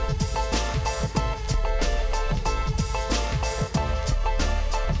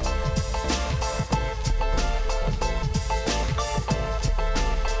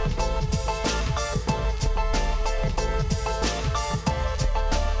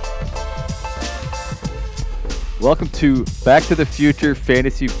Welcome to Back to the Future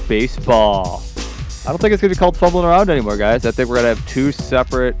Fantasy Baseball. I don't think it's going to be called Fumbling Around anymore, guys. I think we're going to have two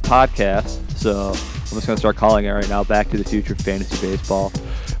separate podcasts. So I'm just going to start calling it right now Back to the Future Fantasy Baseball.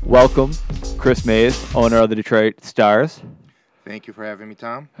 Welcome, Chris Mays, owner of the Detroit Stars. Thank you for having me,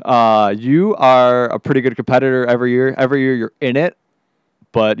 Tom. You are a pretty good competitor every year. Every year you're in it,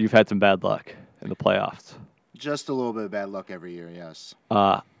 but you've had some bad luck in the playoffs. Just a little bit of bad luck every year, yes.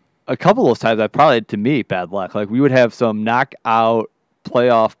 A couple of those times I probably had, to me, bad luck. Like, we would have some knockout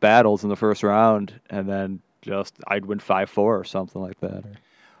playoff battles in the first round, and then just I'd win 5-4 or something like that.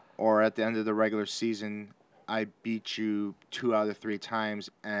 Or at the end of the regular season, I beat you 2 out of 3 times,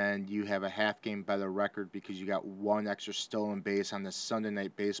 and you have a half game better record because you got one extra stolen base on the Sunday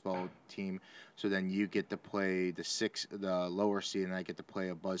Night Baseball team. So then you get to play the lower seed, and I get to play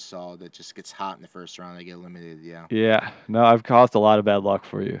a buzzsaw that just gets hot in the first round. I get eliminated. Yeah. Yeah. No, I've caused a lot of bad luck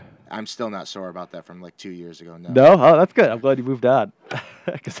for you. I'm still not sore about that from like 2 years ago. No. No? Oh, that's good. I'm glad you moved on.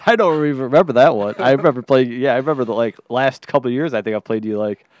 Because I don't even remember that one. I remember playing. Yeah, I remember the last couple of years. I think I played you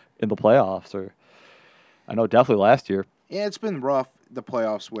in the playoffs, or I know definitely last year. Yeah, it's been rough, the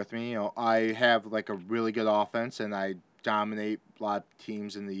playoffs with me. I have like a really good offense, and I dominate a lot of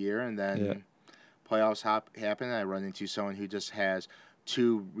teams in the year, and then playoffs happen, and I run into someone who just has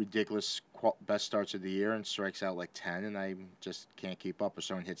 2 ridiculous best starts of the year and strikes out like 10, and I just can't keep up. Or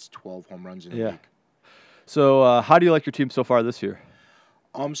someone hits 12 home runs in a week. So how do you like your team so far this year?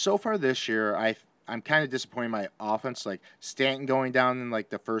 So far this year, I'm kind of disappointed in my offense. Like Stanton going down in like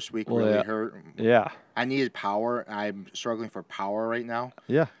the first week really hurt. Yeah. I needed power. I'm struggling for power right now.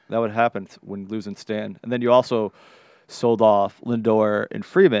 Yeah, that would happen when losing Stanton. And then you also sold off Lindor and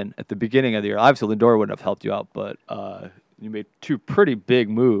Freeman at the beginning of the year. Obviously, Lindor wouldn't have helped you out, but you made 2 pretty big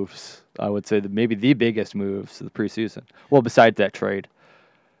moves. I would say maybe the biggest moves of the preseason. Well, besides that trade,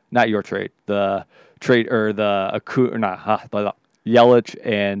 not your trade, the trade or the Yelich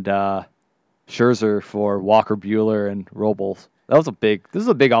and Scherzer for Walker Buehler and Robles. This is a big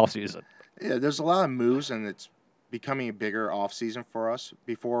offseason. Yeah, there's a lot of moves, and it's becoming a bigger offseason for us.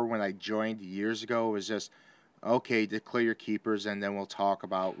 Before, when I joined years ago, it was just, okay, declare your keepers, and then we'll talk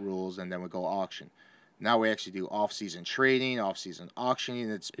about rules, and then we'll go auction. Now we actually do off-season trading, off-season auctioning,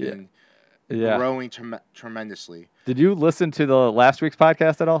 and it's been growing tremendously. Did you listen to the last week's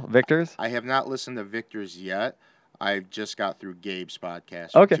podcast at all, Victor's? I have not listened to Victor's yet. I just got through Gabe's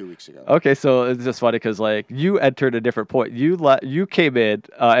podcast 2 weeks ago. Okay, so it's just funny because you entered a different point. You came in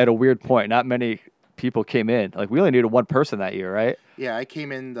at a weird point. Not many people came in. We only needed one person that year, right? Yeah, I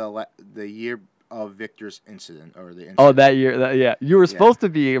came in the year of Victor's incident, or the incident. Oh, that year, you were supposed to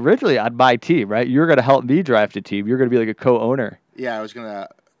be originally on my team, right? You were going to help me draft a team. You were going to be like a co-owner. Yeah, I was going to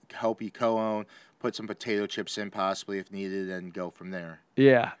help you co-own, put some potato chips in possibly if needed, and go from there.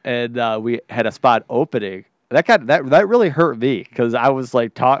 Yeah, and we had a spot opening. That really hurt me because I was I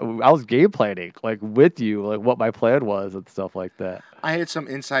was game planning with you what my plan was and stuff like that. I had some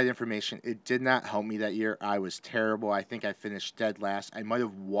inside information. It did not help me that year. I was terrible. I think I finished dead last. I might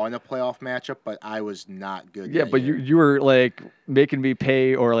have won a playoff matchup, but I was not good. Yeah, but you were making me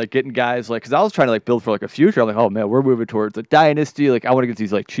pay or getting guys because I was trying to build for a future. I'm like, oh man, we're moving towards a dynasty. I want to get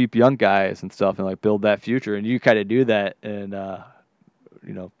these cheap young guys and stuff and build that future. And you kind of do that and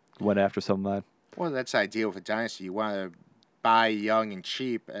went after some of mine. Well, that's the idea with a dynasty. You want to buy young and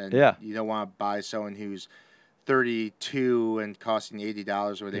cheap, and you don't want to buy someone who's 32 and costing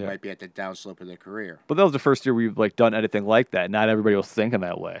 $80 where they might be at the downslope of their career. But that was the first year we've done anything like that. Not everybody was thinking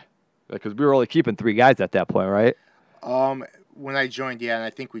that way because we were only keeping 3 guys at that point, right? When I joined, and I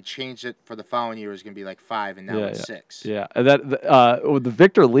think we changed it for the following year. It was going to be 5, and now it's 6. Yeah, and that the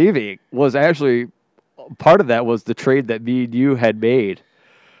Victor leaving was actually part of that was the trade that me and you had made.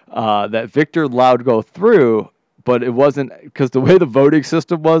 That Victor allowed go through, but it wasn't because the way the voting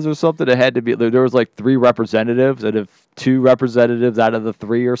system was or something. It had to be there was 3 representatives, and if 2 representatives out of the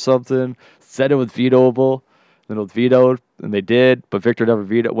 3 or something said it was vetoable, then it was vetoed, and they did. But Victor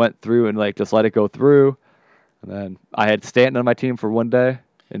never went through and just let it go through. And then I had Stanton on my team for one day,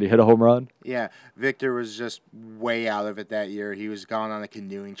 and he hit a home run. Yeah, Victor was just way out of it that year. He was gone on a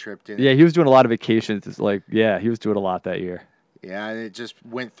canoeing trip. Yeah, he was doing a lot of vacations. He was doing a lot that year. Yeah, and it just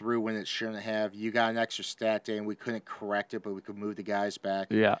went through when it shouldn't have. You got an extra stat day, and we couldn't correct it, but we could move the guys back.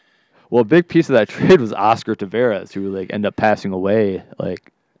 Yeah. Well, a big piece of that trade was Oscar Taveras, who ended up passing away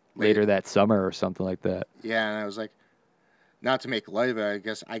later that summer or something like that. Yeah, and I was not to make light of it, I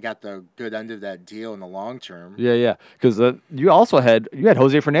guess I got the good end of that deal in the long term. Yeah, because you also had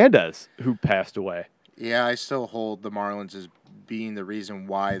Jose Fernandez, who passed away. Yeah, I still hold the Marlins as being the reason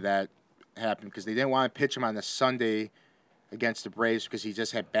why that happened, because they didn't want to pitch him on the Sunday against the Braves because he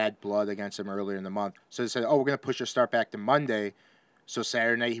just had bad blood against them earlier in the month. So they said, "Oh, we're going to push your start back to Monday." So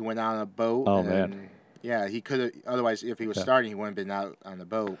Saturday night he went out on a boat. Oh, and man. Yeah, he could have. Otherwise, if he was Yeah. starting, he wouldn't have been out on the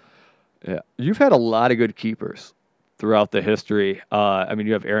boat. Yeah. You've had a lot of good keepers throughout the history. I mean,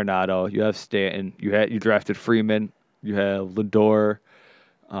 you have Arenado, you have Stanton, you drafted Freeman, you have Lindor,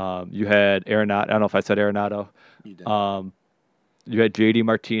 you had Arenado. I don't know if I said Arenado. You did. You had JD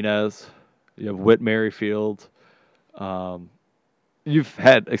Martinez, you have Whit Merrifield. You've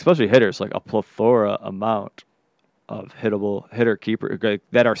had, especially hitters, like a plethora amount of hitter keeper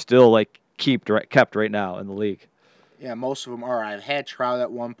that are still like kept right now in the league. Yeah, most of them are. I've had Trout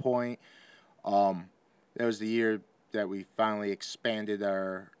at one point. That was the year that we finally expanded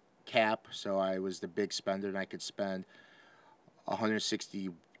our cap, so I was the big spender and I could spend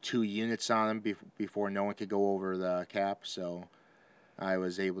 162 units on him before no one could go over the cap. So I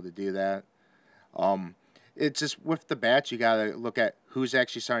was able to do that. It's just with the bats, you got to look at who's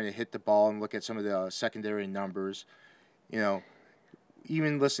actually starting to hit the ball and look at some of the secondary numbers. You know,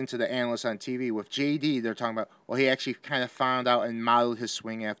 even listening to the analysts on TV with JD, they're talking about, well, he actually kind of found out and modeled his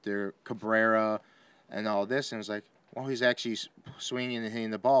swing after Cabrera and all this. And it's like, well, he's actually swinging and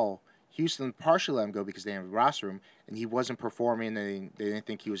hitting the ball. Houston partially let him go because they didn't have a roster room, and he wasn't performing. They didn't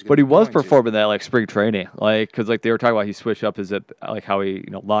think he was going to. But he was performing that like spring training, like because like they were talking about he switched up his like how he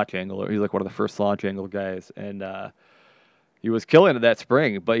launch angle. He's like one of the first launch angle guys, and he was killing it that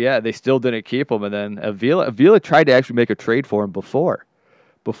spring. But yeah, they still didn't keep him. And then Avila tried to actually make a trade for him before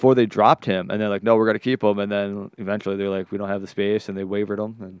they dropped him, and they're like, no, we're going to keep him. And then eventually they're like, we don't have the space, and they wavered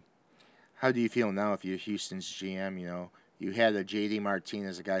him. And how do you feel now if you're Houston's GM? You had a JD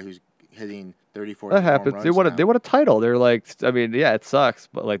Martinez, a guy who's hitting 34. That happens. They want a title. They're like, I mean, yeah, it sucks,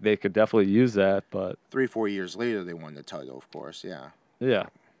 but like they could definitely use that. But 3-4 years later, they won the title, of course. Yeah.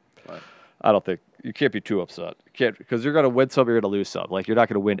 But I don't think you can't be too upset. You can't because you're gonna win some, you're gonna lose some. Like you're not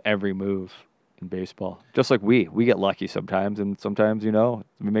gonna win every move in baseball. Just like we get lucky sometimes, and sometimes we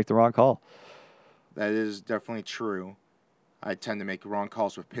make the wrong call. That is definitely true. I tend to make wrong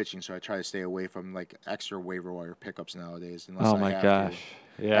calls with pitching, so I try to stay away from like extra waiver wire pickups nowadays. Oh my gosh.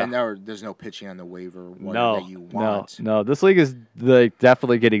 Yeah. And there's no pitching on the waiver wire that you want. No. This league is like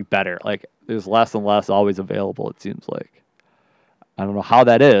definitely getting better. Like there's less and less always available. It seems like. I don't know how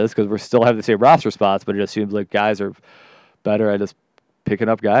that is because we're still having the same roster spots, but it just seems like guys are better at just picking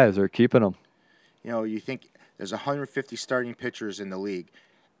up guys or keeping them. You think there's 150 starting pitchers in the league,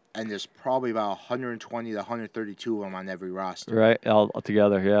 and there's probably about 120 to 132 of them on every roster. Right, all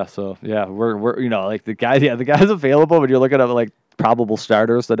together, yeah. So yeah, we're like the guys available when you're looking at like probable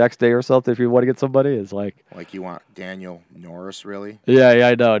starters the next day or something. If you want to get somebody, is like you want Daniel Norris, really? Yeah,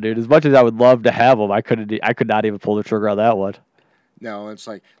 I know, dude. As much as I would love to have him, I could not even pull the trigger on that one. No, it's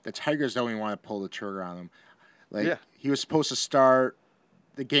like the Tigers don't even want to pull the trigger on him. Like he was supposed to start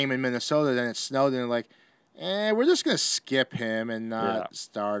the game in Minnesota, then it snowed, and like, we're just gonna skip him and not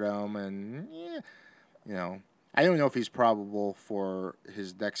start him, and I don't know if he's probable for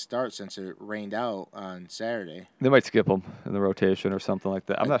his next start since it rained out on Saturday. They might skip him in the rotation or something like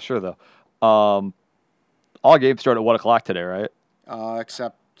that. I'm not sure though. All games start at 1:00 today, right?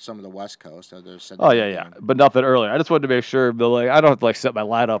 Except some of the West Coast. Oh yeah, but nothing earlier. I just wanted to make sure, but like I don't have to like set my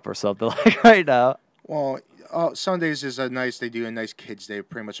lineup or something like right now. Well, Sundays is they do a nice kids day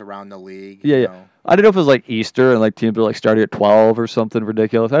pretty much around the league. Yeah. I didn't know if it was like Easter and like teams are like starting at 12 or something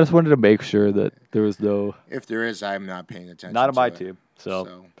ridiculous. I just wanted to make sure that there was no. If there is, I'm not paying attention. Not on my team,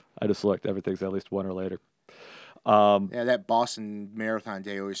 so I just select everything's at least 1 or later. That Boston Marathon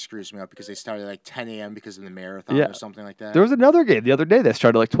Day always screws me up because they started at like 10 a.m. because of the marathon or something like that. There was another game the other day that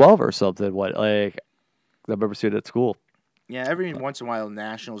started like 12 or something. I remember seeing it at school. Yeah, every once in a while,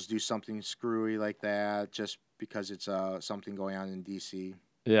 Nationals do something screwy like that just because it's something going on in D.C.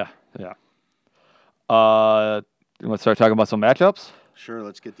 Yeah. You want to start talking about some matchups? Sure,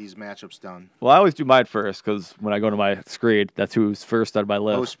 let's get these matchups done. Well, I always do mine first because when I go to my screen, that's who's first on my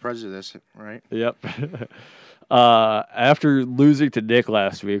list. Post prejudice, right? Yep. After losing to Nick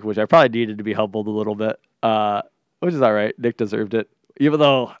last week, which I probably needed to be humbled a little bit, which is all right. Nick deserved it, even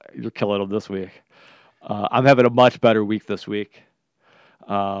though you're killing him this week. I'm having a much better week this week.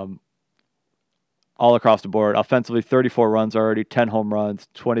 All across the board. Offensively, 34 runs already, 10 home runs,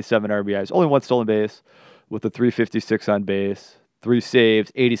 27 RBIs, only 1 stolen base with a 356 on base, 3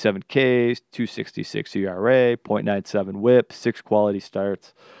 saves, 87 Ks, 266 ERA, .97 whip, 6 quality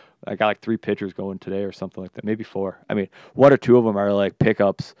starts. I got like 3 pitchers going today or something like that, maybe 4. I mean, 1 or 2 of them are like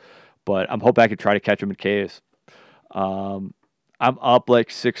pickups, but I'm hoping I can try to catch them in Ks. I'm up like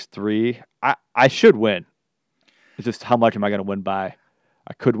 6-3. I should win. It's just how much am I going to win by?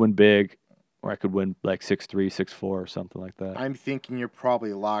 I could win big. or I could win like 6-3, 6-4, or something like that. I'm thinking you're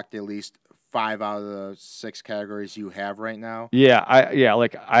probably locked at least 5 out of the 6 categories you have right now. Yeah,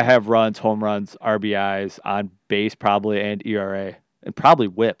 like I have runs, home runs, RBIs, on base probably, and ERA, and probably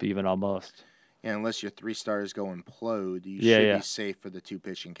WHIP even almost. And unless your 3 stars go implode, you Yeah, should yeah. be safe for the 2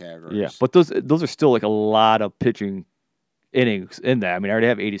 pitching categories. Yeah, but those are still like a lot of pitching innings in that. I mean, I already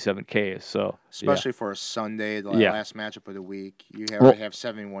have 87 Ks, so especially for a Sunday, the Yeah. last matchup of the week, you Well- already have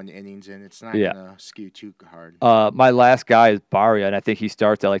 71 innings in. It's not Yeah. gonna skew too hard. My last guy is Barria, and I think he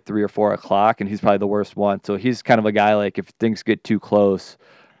starts at like 3 or 4 o'clock, and he's probably the worst one. So he's kind of a guy like if things get too close,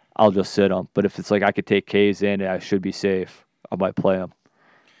 I'll just sit him. But if it's like I could take Ks in and I should be safe, I might play him.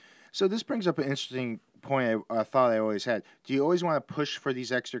 So this brings up an interesting point I thought I always had. Do you always want to push for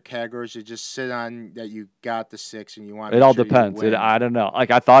these extra categories or just sit on that you got the 6 and you want to It make all sure you depends. win? I don't know.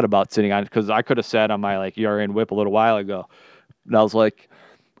 Like I thought about sitting on it because I could have sat on my like ERA and WHIP a little while ago. And I was like,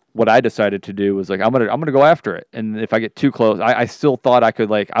 what I decided to do was like I'm gonna go after it. And if I get too close, I still thought I could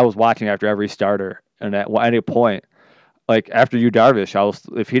like I was watching after every starter, and at any point, like after you Darvish, I was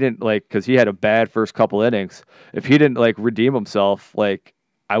if he didn't like because he had a bad first couple innings, if he didn't like redeem himself, like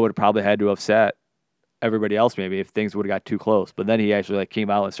I would have probably had to have sat everybody else maybe if things would have got too close. But then he actually like came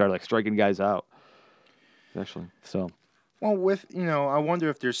out and started like striking guys out. Actually, so. Well, with I wonder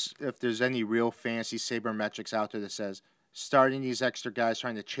if there's any real fancy sabermetrics out there that says starting these extra guys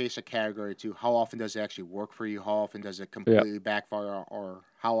trying to chase a category or two, how often does it actually work for you? How often does it completely backfire, or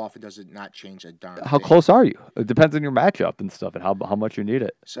how often does it not change a darn How thing? close are you? It depends on your matchup and stuff and how much you need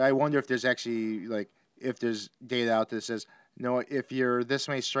it. So I wonder if there's actually if there's data out there that says no, if you're this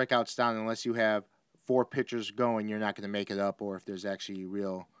many strikeouts down, unless you have 4 pitchers going, you're not going to make it up, or if there's actually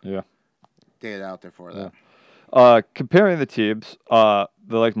real data out there for that. Comparing the teams,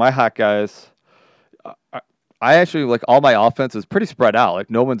 my hot guys. I actually like all my offense is pretty spread out.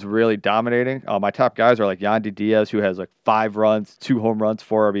 Like no one's really dominating. My top guys are like Yandy Diaz, who has like 5 runs, 2 home runs,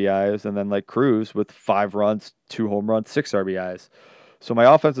 4 RBIs, and then like Cruz with 5 runs, 2 home runs, 6 RBIs. So my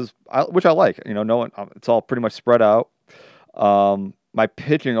offense is, which I like. No one, it's all pretty much spread out. My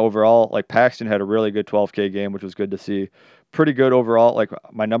pitching overall, like Paxton had a really good 12K game, which was good to see. Pretty good overall. Like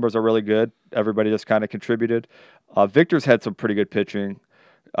my numbers are really good. Everybody just kind of contributed. Victor's had some pretty good pitching.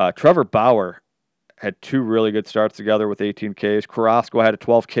 Trevor Bauer had 2 really good starts together with 18 Ks. Carrasco had a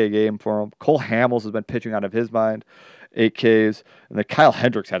 12K game for him. Cole Hamels has been pitching out of his mind, 8 Ks. And then Kyle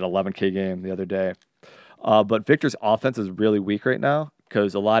Hendricks had an 11K game the other day. But Victor's offense is really weak right now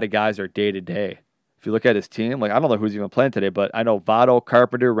because a lot of guys are day-to-day. If you look at his team, like I don't know who's even playing today, but I know Votto,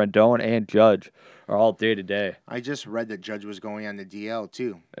 Carpenter, Rendon, and Judge are all day-to-day. I just read that Judge was going on the DL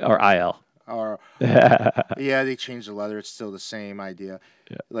too. Or IL. Or yeah, they changed the letter. It's still the same idea.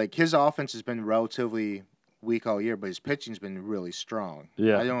 Yeah. Like his offense has been relatively weak all year, but his pitching's been really strong.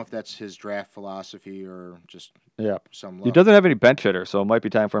 Yeah. I don't know if that's his draft philosophy or just some luck. He doesn't have any bench hitter, so it might be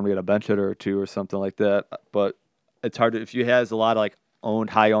time for him to get a bench hitter or 2 or something like that. But it's hard to if he has a lot of like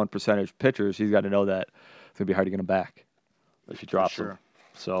high owned percentage pitchers, he's got to know that it's gonna be hard to get him back if he drops him.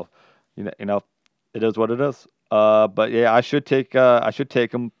 So it is what it is. But yeah, I should take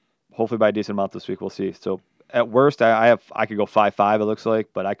him hopefully by a decent amount this week. We'll see. So at worst, I could go 5-5. It looks like,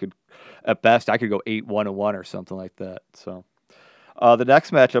 but at best I could go 8-1-1 or something like that. So the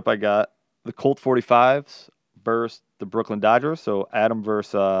next matchup I got the Colt 45s versus the Brooklyn Dodgers. So Adam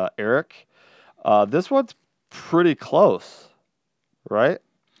versus Eric. This one's pretty close, right?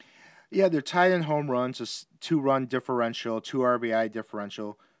 Yeah, they're tied in home runs, a 2-run differential, 2 RBI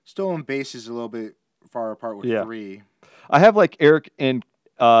differential. Stolen bases a little bit far apart with 3. I have like Eric and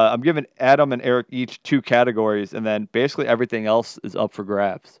I'm giving Adam and Eric each 2 categories, and then basically everything else is up for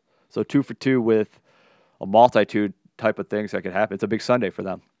grabs. So 2 for 2 with a multitude type of things that could happen. It's a big Sunday for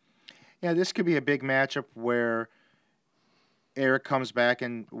them. Yeah, this could be a big matchup where Eric comes back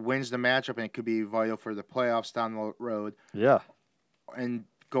and wins the matchup, and it could be vital for the playoffs down the road. Yeah. And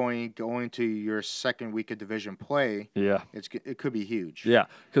going to your second week of division play. Yeah. It could be huge. Yeah,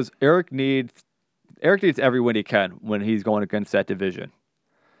 because Eric needs every win he can when he's going against that division.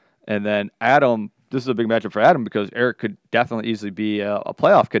 And then Adam, this is a big matchup for Adam because Eric could definitely easily be a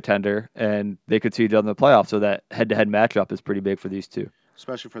playoff contender, and they could see each other in the playoffs. So that head-to-head matchup is pretty big for these 2.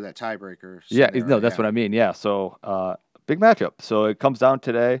 Especially for that tiebreaker. Yeah, no, that's what I mean. Yeah, so big matchup. So it comes down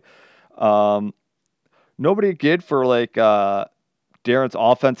today. Nobody good for like Darren's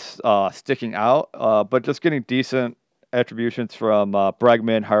offense sticking out, but just getting decent attributions from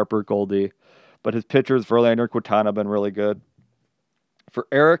Bregman, Harper, Goldie. But his pitchers, Verlander, Quintana, have been really good. For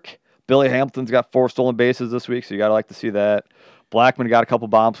Eric, Billy Hamilton's got 4 stolen bases this week, so you got to like to see that. Blackman got a couple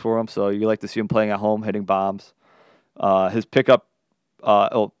bombs for him, so you like to see him playing at home, hitting bombs. His pickup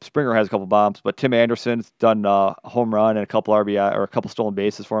Springer has a couple bombs, but Tim Anderson's done a home run and a couple RBI or a couple stolen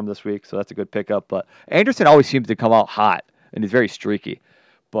bases for him this week, so that's a good pickup. But Anderson always seems to come out hot, and he's very streaky,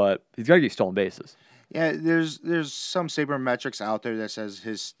 but he's got to get stolen bases. Yeah, there's some sabermetrics out there that says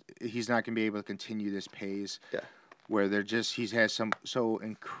he's not going to be able to continue this pace. Yeah. Where he has some so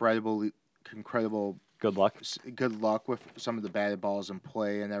incredible Good luck. Good luck with some of the batted balls in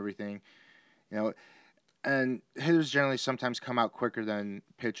play and everything, and hitters generally sometimes come out quicker than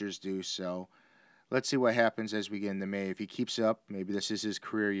pitchers do. So let's see what happens as we get into May. If he keeps it up, maybe this is his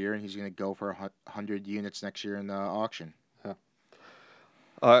career year, and he's going to go for 100 units next year in the auction.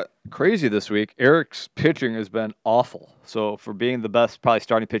 Crazy this week. Eric's pitching has been awful. So for being the best, probably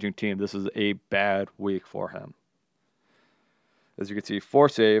starting pitching team, this is a bad week for him. As you can see, 4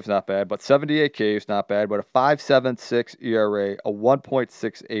 saves, not bad, but 78 Ks, not bad, but a 5.76 ERA, a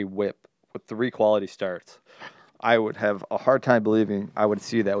 1.68 WHIP with 3 quality starts. I would have a hard time believing I would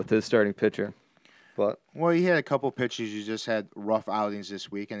see that with his starting pitcher. But he had a couple pitchers who just had rough outings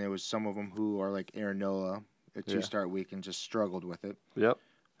this week, and it was some of them who are like Aaron Nola, a 2-start week, and just struggled with it. Yep.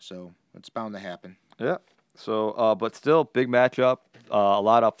 So it's bound to happen. Yeah. So, but still, big matchup. A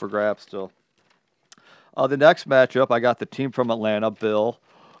lot up for grabs still. The next matchup, I got the team from Atlanta, Bill,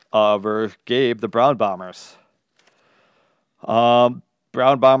 versus Gabe, the Brown Bombers. Brown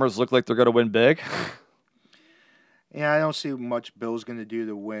Bombers look like they're going to win big. Yeah, I don't see much Bill's going to do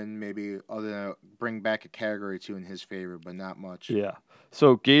to win, maybe other than bring back a category 2 in his favor, but not much. Yeah.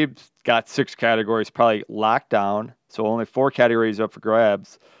 So Gabe's got 6 categories probably locked down, so only 4 categories up for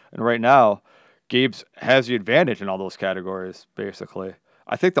grabs. And right now, Gabe's has the advantage in all those categories, basically.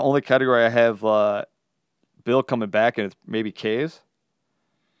 I think the only category I have Bill coming back in is maybe K's.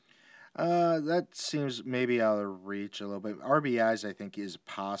 That seems maybe out of reach a little bit. RBIs, I think, is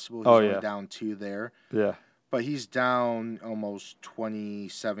possible. He's only down 2 there. Yeah. But he's down almost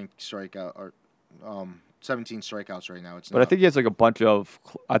 27 strikeout or 17 strikeouts right now. I think he has like a bunch of.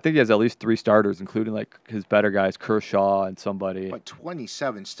 I think he has at least 3 starters, including like his better guys, Kershaw and somebody. But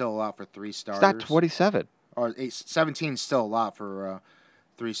 27 still a lot for 3 starters. It's not 27. Or 17 still a lot for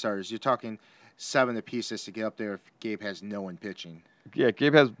 3 starters. You're talking 7 apiece just to get up there if Gabe has no one pitching. Yeah,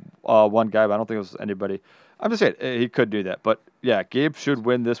 Gabe has one guy, but I don't think it was anybody. I'm just saying he could do that. But yeah, Gabe should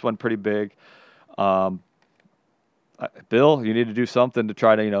win this one pretty big. Bill, you need to do something to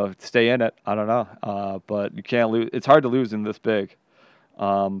try to, stay in it. I don't know. But you can't lose. It's hard to lose in this big.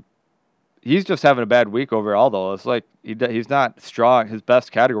 He's just having a bad week overall, though. It's like he's not strong. His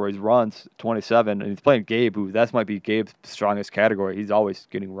best category is runs, 27, and he's playing Gabe, who that might be Gabe's strongest category. He's always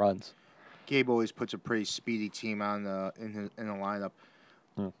getting runs. Gabe always puts a pretty speedy team on in the lineup.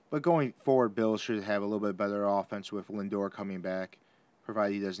 But going forward, Bill should have a little bit better offense with Lindor coming back,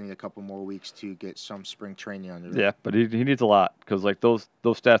 provided he does need a couple more weeks to get some spring training under him. Yeah, but he needs a lot because like those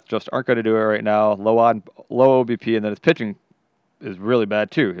stats just aren't going to do it right now. Low OBP, and then his pitching is really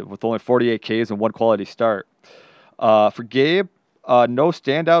bad too, with only 48 Ks and 1 quality start. For Gabe, no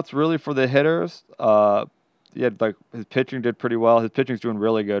standouts really for the hitters. His pitching did pretty well. His pitching's doing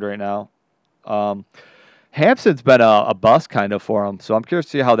really good right now. Hampson's been a bust kind of for him, so I'm curious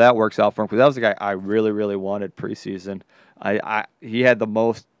to see how that works out for him because that was the guy I really, really wanted preseason. He had the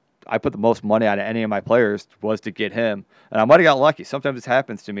most. I put the most money on any of my players was to get him, and I might have got lucky. Sometimes this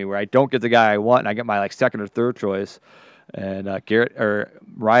happens to me where I don't get the guy I want, and I get my second or third choice. And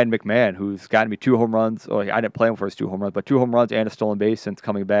Ryan McMahon, who's gotten me 2 home runs. Oh, I didn't play him for his 2 home runs, but 2 home runs and a stolen base since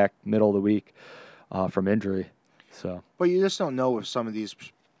coming back middle of the week from injury. So, but you just don't know if some of these,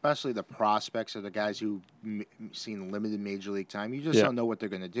 especially the prospects or the guys who've seen limited major league time, you just don't know what they're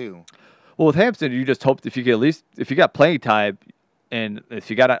going to do. Well, with Hampson, you just hope if you got playing time, and if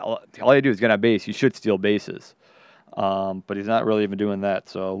you got all you do is get on base, you should steal bases. But he's not really even doing that.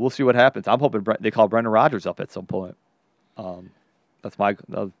 So we'll see what happens. I'm hoping they call Brendan Rodgers up at some point. That's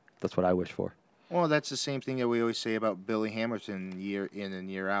what I wish for. Well, that's the same thing that we always say about Billy Hamilton year in and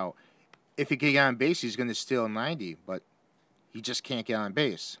year out. If he can get on base, he's going to steal 90, but he just can't get on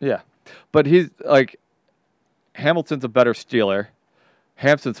base. Yeah, but he's like Hamilton's a better stealer.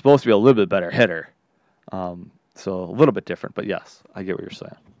 Hampton's supposed to be a little bit better hitter. So a little bit different, but yes, I get what you're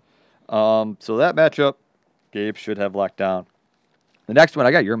saying. So that matchup, Gabe should have locked down. The next one,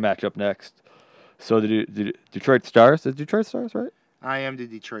 I got your matchup next. So the Detroit Stars, the Detroit Stars, right? I am the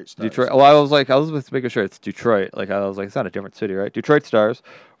Detroit Stars. Detroit. Oh, I was just making sure it's Detroit. Like I was like, it's not a different city, right? Detroit Stars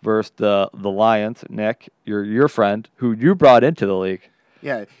versus the Lions. Nick, your friend, who you brought into the league.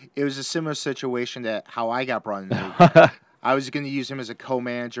 Yeah, it was a similar situation that how I got brought into the league. I was going to use him as a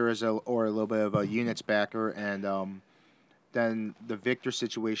co-manager, or a little bit of a units backer, and then the Victor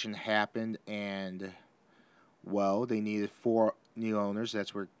situation happened, and they needed 4 new owners.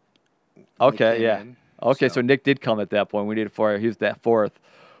 That's where Nick Okay, came yeah. in, Okay, so Nick did come at that point. We needed four. He was that fourth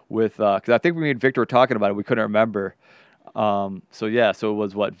with because I think we and Victor were talking about it. We couldn't remember. So yeah, so it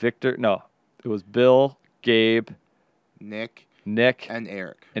was what Victor? No, it was Bill, Gabe, Nick Nick, and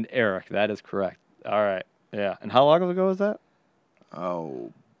Eric. and Eric. That is correct. All right. Yeah. And how long ago was that?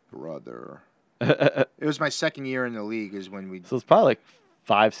 Oh, brother. So It was my second year in the league is when we it's probably like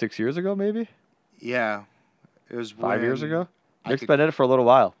 5, 6 years ago, maybe yeah. It was 5 years when ago. I Nick's could been in it for a little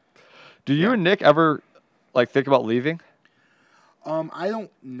while. Do you yeah. and Nick ever like think about leaving? I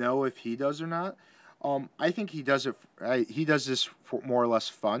don't know if he does or not. I think he does it. He does this for more or less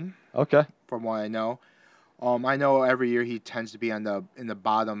fun, Okay. from what I know. I know every year he tends to be in the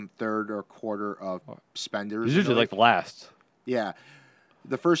bottom third or quarter of spenders. He's in the usually like league. the last. Yeah,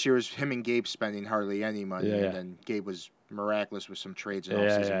 the first year was him and Gabe spending hardly any money, Yeah, yeah. and then Gabe was miraculous with some trades and Yeah,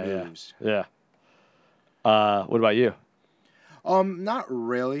 off-season yeah, moves. yeah. What about you? Not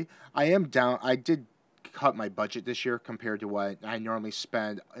really. I am down. I did cut my budget this year compared to what I normally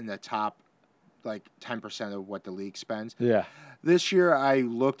spend in the top, like 10% of what the league spends. Yeah. This year, I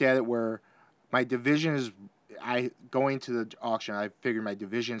looked at it where my division is. Going to the auction, I figured my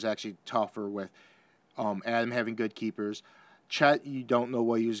division is actually tougher with Adam having good keepers. Chet, you don't know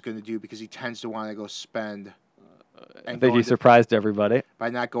what he was going to do because he tends to want to go spend. I think he surprised everybody. By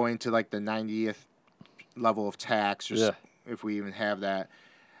not going to like the 90th level of tax, or Yeah. if we even have that.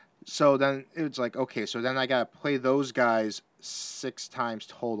 So then it's like, okay, so then I got to play those guys 6 times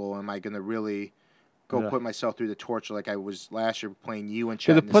total. Am I going to really go Yeah. put myself through the torture like I was last year playing you and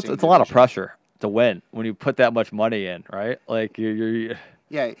Chet? Because it's a lot of pressure to win when you put that much money in, right? Like you're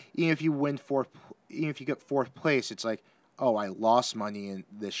Yeah, even if you win even if you get fourth place, it's like, oh, I lost money in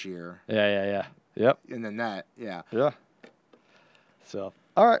this year. yeah. Yep. In the net, yeah. Yeah. So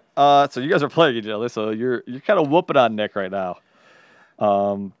all right. So you guys are playing each other. So you're kind of whooping on Nick right now.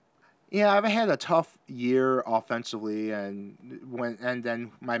 Yeah, I've had a tough year offensively, and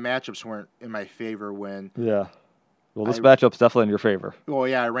then my matchups weren't in my favor when. Yeah. Well, this matchup's definitely in your favor. Well,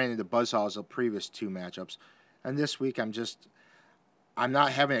 yeah, I ran into buzzsaws the previous 2 matchups, and this week I'm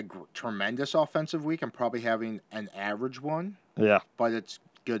not having a tremendous offensive week. I'm probably having an average one. Yeah. But it's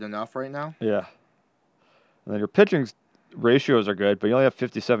good enough right now. Yeah. And then your pitching ratios are good, but you only have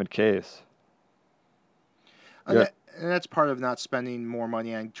 57 Ks. And that's part of not spending more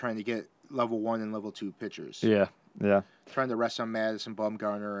money on trying to get level 1 and level 2 pitchers. Yeah. Trying to rest on Madison,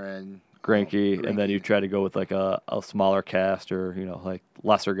 Bumgarner, and Greinke, and then you try to go with like a smaller cast or like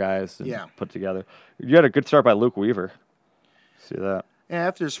lesser guys and put together. You had a good start by Luke Weaver. See that? Yeah,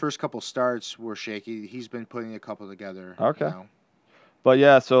 after his first couple starts were shaky, he's been putting a couple together. Okay. Now. But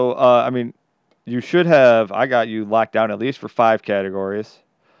yeah, so I mean, you should have. I got you locked down at least for 5 categories,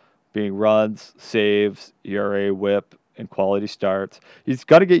 being runs, saves, ERA, WHIP, and quality starts. He's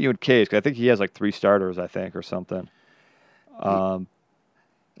got to get you in Ks because I think he has like 3 starters, I think, or something.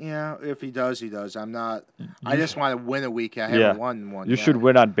 Yeah, if he does, he does. I'm not. I just want to win a week. I haven't won one. You should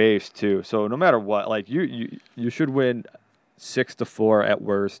win on base too. So no matter what, like you should win 6-4 at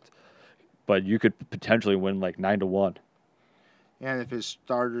worst, but you could potentially win like 9-1. And if his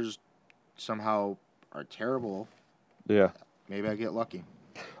starters somehow are terrible, maybe I get lucky.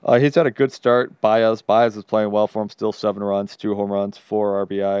 He's had a good start. Baez is playing well for him. Still 7 runs, 2 home runs, 4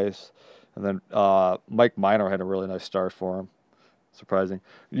 RBIs, and then Mike Minor had a really nice start for him. Surprising.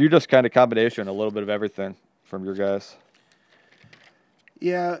 You just kind of combination, a little bit of everything from your guys.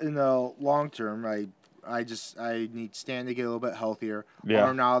 Yeah, in the long term, I need Stan to get a little bit healthier. Yeah.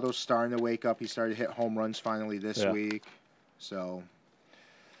 Arnaldo's starting to wake up. He started to hit home runs finally this week. So,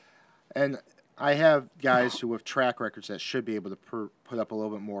 and I have guys who have track records that should be able to put up a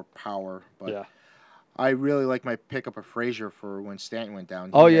little bit more power. But I really like my pickup of Frazier for when Stanton went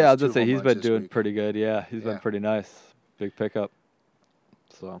down. I was going to say he's been doing pretty good. Yeah, he's been pretty nice. Big pickup.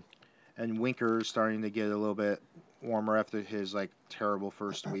 So. And Winker's starting to get a little bit warmer after his terrible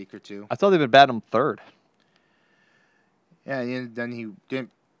first week or 2. I thought they've been batting him 3rd. Yeah, and then he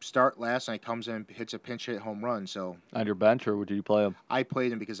didn't start last night. Comes in, hits a pinch hit home run. So on your bench, or would you play him? I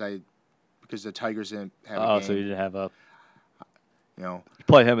played him because the Tigers didn't have a game. So you didn't have a. You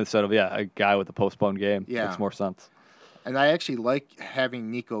play him instead of a guy with a postponed game. Yeah, makes more sense. And I actually like having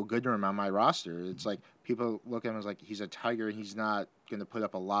Nico Goodrum on my roster. It's like people look at him as like he's a Tiger and he's not going to put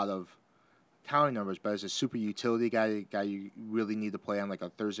up a lot of counting numbers, but as a super utility guy you really need to play on like a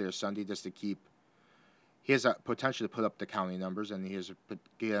Thursday or Sunday just to keep. He has a potential to put up the counting numbers and he has to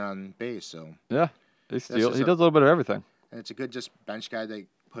get on base. So yeah, he does a little bit of everything. And it's a good just bench guy they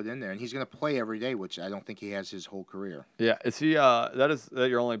put in there, and he's going to play every day, which I don't think he has his whole career. Yeah, is he? That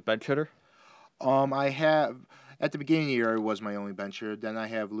your only bench hitter? I have. At the beginning of the year, he was my only bencher. Then I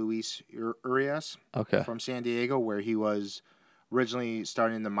have Luis Urias Okay. from San Diego, where he was originally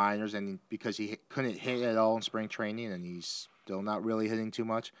starting in the minors, and because he couldn't hit at all in spring training, and he's still not really hitting too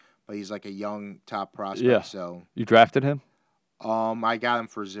much, but he's like a young top prospect. Yeah. So You drafted him? I got him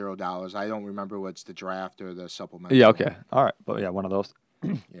for $0. I don't remember what's the draft or the supplemental. Yeah, okay. All right. But yeah, one of those.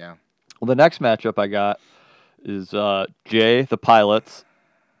 Yeah. Well, the next matchup I got is Jay, the Pilots.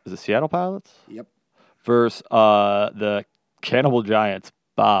 Is it Seattle Pilots? Yep. Versus the Cannibal Giants,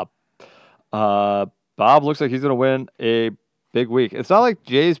 Bob. Bob looks like he's going to win a big week. It's not like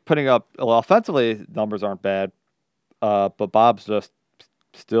Jay's putting up, well, offensively, numbers aren't bad, but Bob's just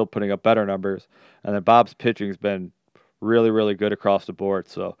still putting up better numbers. And then Bob's pitching's been really, really good across the board.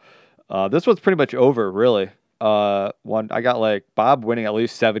 So this one's pretty much over, really. I got like Bob winning at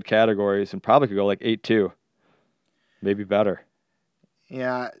least 7 categories and probably could go like 8-2, maybe better.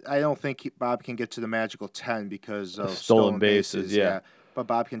 Yeah, I don't think Bob can get to the magical 10 because of Stolen bases, yeah. But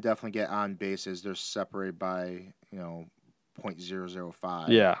Bob can definitely get on bases. They're separated by, 0.005.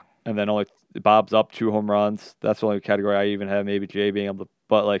 Yeah, and then only Bob's up 2 home runs. That's the only category I even have. Maybe Jay being able to,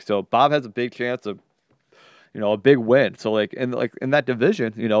 but like so, Bob has a big chance of, a big win. So like in that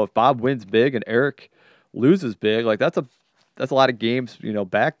division, if Bob wins big and Eric loses big, like that's a lot of games,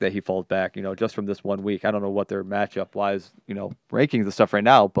 back that he falls back, just from this 1 week. I don't know what their matchup wise, rankings and stuff right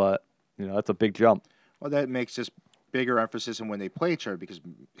now, but that's a big jump. Well, that makes this bigger emphasis in when they play each other because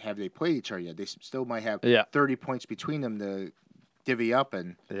have they played each other yet? They still might have 30 points between them to divvy up,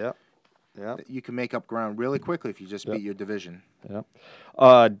 and you can make up ground really quickly if you just beat your division.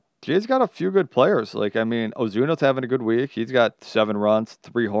 Yeah. Jay's got a few good players. Like, I mean, Ozuna's having a good week. He's got 7 runs,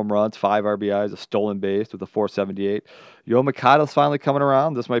 3 home runs, 5 RBIs, a stolen base with a 478. Yo Mikado's finally coming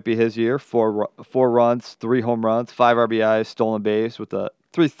around. This might be his year. 4 runs, 3 home runs, 5 RBIs, stolen base with a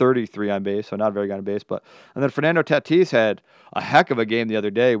 333 on base, so not very good on base. And then Fernando Tatis had a heck of a game the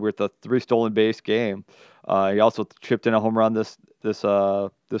other day with a 3 stolen base game. He also chipped in a home run this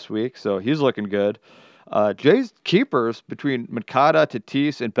week, so he's looking good. Jay's keepers between Moncada,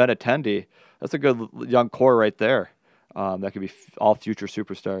 Tatis, and Benintendi. That's a good young core right there. That could be all future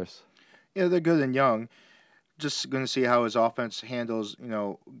superstars. Yeah, they're good and young. Just going to see how his offense handles,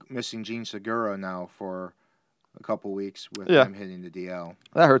 missing Gene Segura now for a couple weeks with him hitting the DL.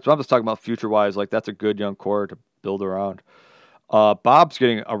 That hurts, but I'm just talking about future-wise. Like, that's a good young core to build around. Bob's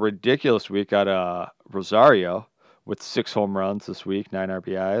getting a ridiculous week out of Rosario with 6 home runs this week, 9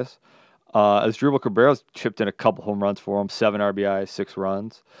 RBIs. Asdrubal Cabrera's chipped in a couple home runs for him, 7 RBIs, 6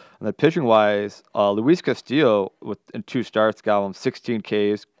 runs. And then pitching-wise, Luis Castillo in 2 starts got him 16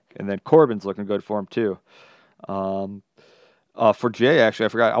 Ks, and then Corbin's looking good for him too. For Jay, actually, I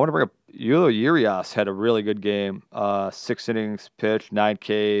forgot. I want to bring up Eulo Urias had a really good game. 6 innings pitched, 9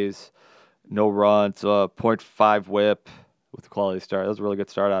 Ks, no runs, 0.5 WHIP with a quality start. That was a really good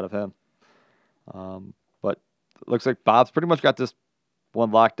start out of him. But it looks like Bob's pretty much got this one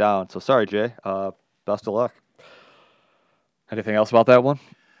locked down. So sorry, Jay. Best of luck. Anything else about that one?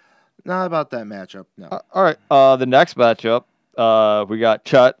 Not about that matchup, no. All right. The next matchup, we got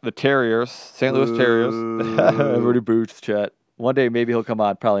Chet, the Terriers, St. Louis Terriers. Everybody boos Chet. One day maybe he'll come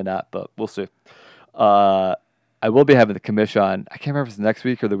on. Probably not, but we'll see. I will be having the commish on. I can't remember if it's next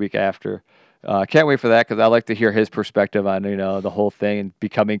week or the week after. I can't wait for that because I like to hear his perspective on the whole thing and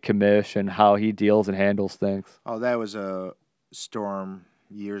becoming commish and how he deals and handles things. Oh, that was a storm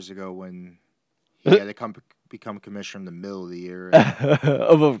years ago when he had to become commissioner in the middle of the year.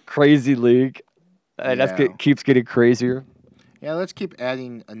 Of a crazy league. And that keeps getting crazier. Yeah, let's keep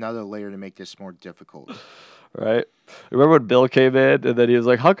adding another layer to make this more difficult. Right? Remember when Bill came in and then he was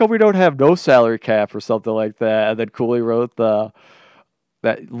like, how come we don't have no salary cap or something like that? And then Cooley wrote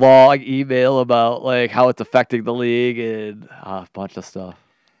that long email about like how it's affecting the league and a bunch of stuff.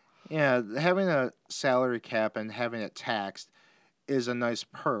 Yeah, having a salary cap and having it taxed is a nice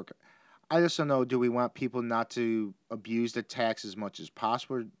perk. I just don't know, do we want people not to abuse the tax as much as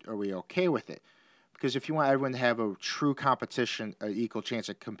possible? Or are we okay with it? Because if you want everyone to have a true competition, an equal chance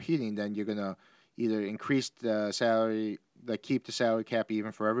of competing, then you're going to either increase the salary, keep the salary cap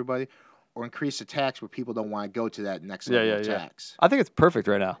even for everybody, or increase the tax where people don't want to go to that next level of tax. I think it's perfect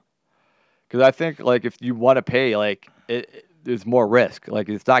right now. Because I think, like, if you want to pay, like, there's more risk. Like,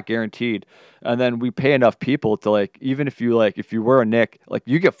 it's not guaranteed. And then we pay enough people to, like, even if you were a Nick, like,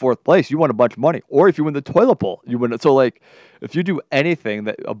 you get 4th place, you win a bunch of money. Or if you win the toilet bowl, you win. So, like, if you do anything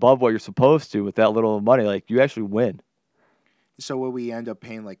that above what you're supposed to with that little money, like, you actually win. So will we end up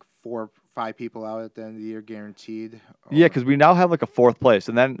paying, like, 4 or 5 people out at the end of the year guaranteed? Or? Yeah, because we now have, like, a 4th place.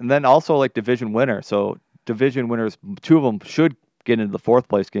 And then also, like, division winner. So division winners, 2 of them should get into the 4th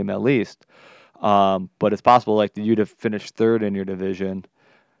place game at least. But it's possible like you to finish third in your division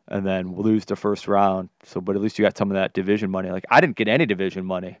and then lose the first round. So, but at least you got some of that division money. Like I didn't get any division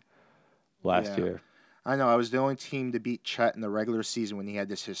money last Yeah. year. I know. I was the only team to beat Chet in the regular season when he had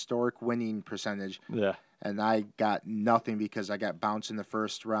this historic winning percentage, Yeah. and I got nothing because I got bounced in the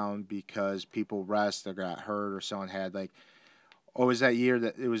first round because people rest or got hurt or someone had like. Oh, it was that year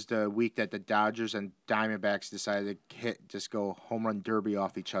that it was the week that the Dodgers and Diamondbacks decided to go home run derby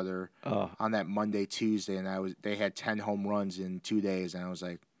off each other Oh, on that Monday, Tuesday, and they had 10 home runs in 2 days, and I was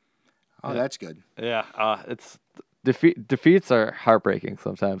like, oh, yeah. that's good. Yeah. It's defeats are heartbreaking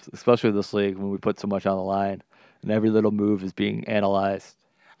sometimes, especially in this league when we put so much on the line and every little move is being analyzed.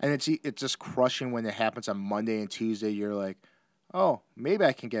 And it's just crushing when it happens on Monday and Tuesday. You're like, oh, maybe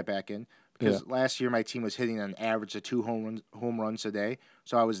I can get back in. Because last year my team was hitting an average of 2 home runs a day,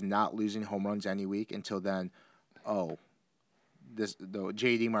 so I was not losing home runs any week until then. Oh, the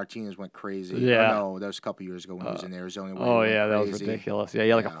JD Martinez went crazy. Yeah. Oh no, that was a couple years ago when he was in Arizona. When Oh he yeah, went that was crazy. ridiculous.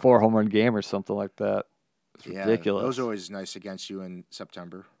 Yeah, like a 4 home run game or something like that. It's ridiculous. Those are always nice against you in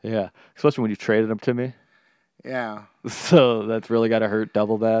September. Yeah, especially when you traded them to me. Yeah. So that's really got to hurt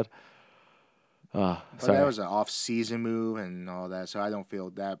double bad. But sorry. that was an off-season move and all that, so I don't feel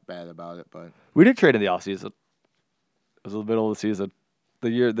that bad about it. But We did trade in the off season. It was the middle of the season.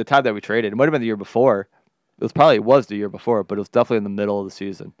 The time that we traded, it might have been the year before. It was the year before, but it was definitely in the middle of the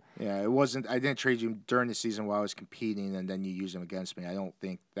season. yeah, it wasn't. I didn't trade you during the season while I was competing, and then you used them against me. I don't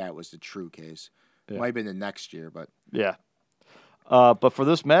think that was the true case. Yeah. It might have been the next year, but Yeah. But for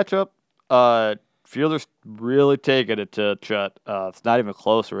this matchup, Fielder's really taking it to Chet. It's not even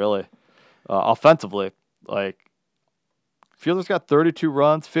close, really. Offensively, like Fielder's got 32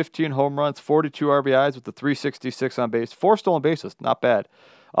 runs, 15 home runs, 42 RBIs with the 366 on base, 4 stolen bases. Not bad.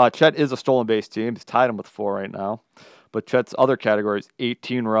 Chet is a stolen base team. He's tied him with 4 right now. But Chet's other categories: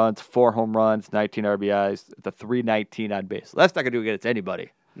 18 runs, 4 home runs, 19 RBIs, the 319 on base. That's not gonna do against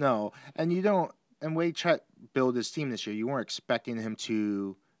anybody. no. And you don't. And way Chet built his team this year, you weren't expecting him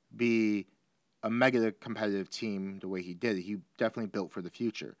to be a mega competitive team the way he did. He definitely built for the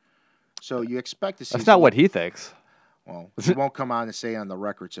future. So you expect to see. That's not what he thinks. Well, he won't come on and say on the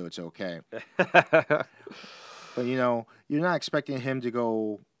record, so it's okay. But you're not expecting him to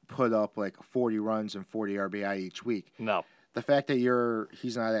go put up like 40 runs and 40 RBI each week. No. The fact that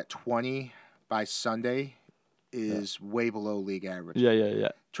he's not at 20 by Sunday is way below league average. Yeah.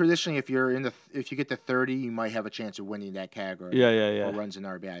 Traditionally, if you get to 30, you might have a chance of winning that category. Yeah. For runs and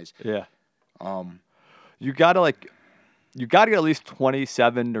RBIs. Yeah. Um, You gotta get at least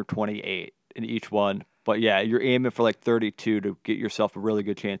 27 or 28 in each one. But yeah, you're aiming for like 32 to get yourself a really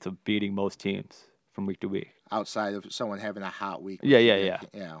good chance of beating most teams from week to week. outside of someone having a hot week. Yeah.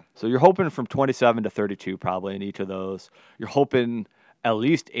 Yeah. So you're hoping from 27 to 32 probably in each of those. You're hoping at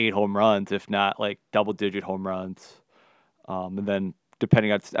least 8 home runs, if not like double-digit home runs. And then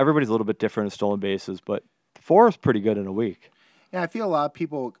depending on everybody's a little bit different in stolen bases, but 4 is pretty good in a week. Yeah, I feel a lot of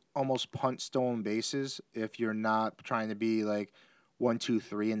people almost punt stolen bases if you're not trying to be like 1, 2,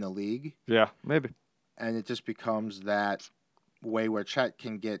 3 in the league, Yeah, maybe. and it just becomes that way where Chet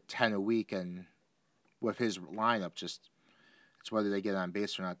can get 10 a week, and with his lineup, just it's whether they get on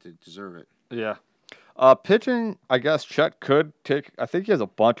base or not to deserve it. Yeah. Pitching, I guess Chet could take. I think he has a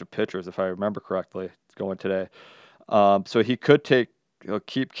bunch of pitchers, if I remember correctly, going today. So he could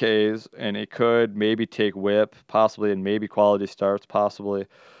keep Ks, and he could maybe take whip, possibly, and maybe quality starts, possibly.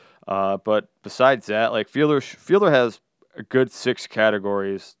 But besides that, like Fielder has a good 6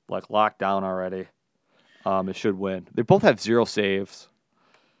 categories like locked down already. It should win. They both have 0 saves.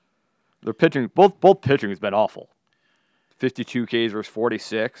 Their pitching, both pitching has been awful. 52 Ks versus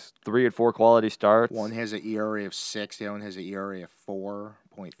 46, 3 and 4 quality starts. One has an ERA of 6, the other one has an ERA of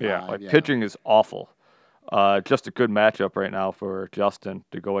 4.5. Yeah, pitching is awful. Just a good matchup right now for Justin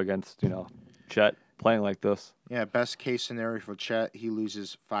to go against, Chet playing like this. Yeah, best case scenario for Chet, he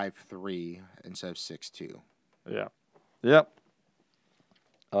loses 5-3 instead of 6-2. Yeah. Yep.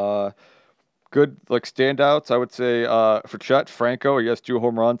 Good standouts, I would say for Chet, Franco, he has 2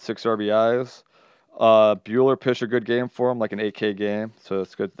 home runs, 6 RBIs. Bueller pitched a good game for him, like an 8K game, so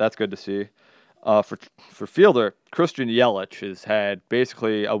it's good. That's good to see. For Fielder, Christian Yelich has had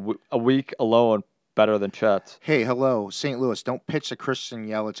basically a week alone better than Chet's. Hey, hello, St. Louis. Don't pitch to Christian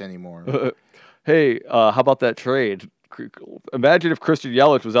Yelich anymore. Hey, how about that trade? Imagine if Christian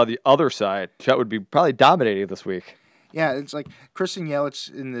Yelich was on the other side. Chet would be probably dominating this week. Yeah, it's like Christian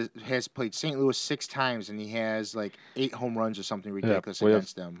Yelich has played St. Louis 6 times, and he has like 8 home runs or something ridiculous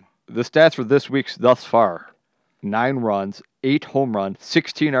against them. The stats for this week's thus far: 9 runs, 8 home runs,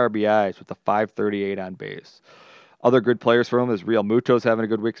 16 RBIs with a 538 on base. Other good players for him is Real Muto's having a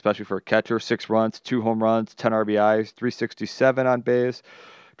good week, especially for a catcher. 6 runs, 2 home runs, 10 RBIs, 367 on base.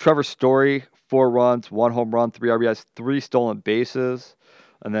 Trevor Story, 4 runs, 1 home run, 3 RBIs, 3 stolen bases.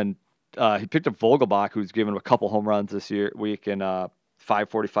 And then he picked up Vogelbach, who's given him a couple home runs this week, and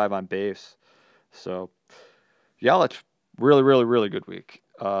 545 on base. So, Yelich, really, really, really good week.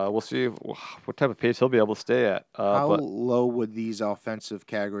 We'll see what type of pace he'll be able to stay at. How low would these offensive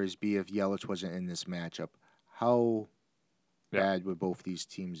categories be if Yelich wasn't in this matchup? How bad would both these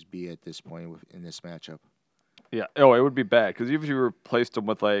teams be at this point in this matchup? Yeah. Oh, it would be bad because even if you replaced him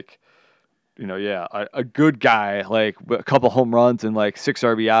with a good guy, like a couple home runs and like 6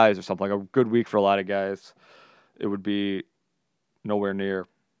 RBIs or something, like a good week for a lot of guys, it would be nowhere near.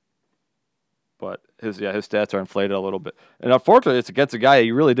 But his stats are inflated a little bit. And unfortunately, it's against a guy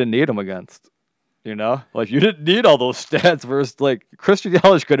you really didn't need him against. You know? Like, you didn't need all those stats versus, like, Christian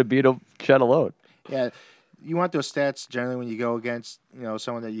Yelich could have beat him shed alone. Yeah. You want those stats generally when you go against,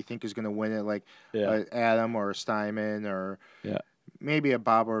 someone that you think is going to win it, like Adam or Steinman or maybe a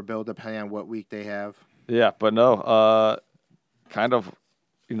Bob or a Bill, depending on what week they have. Yeah, but no, kind of,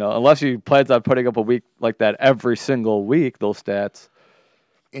 unless he plans on putting up a week like that every single week, those stats.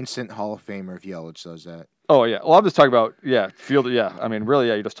 Instant Hall of Famer if Yelich does that. Oh, yeah. Well, I'm just talking about, field. Yeah, I mean, really,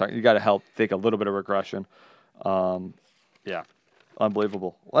 you got to help take a little bit of regression. Yeah,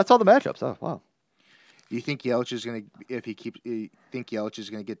 unbelievable. Well, that's all the matchups. Oh, wow. You think Yelich is going to, Yelich is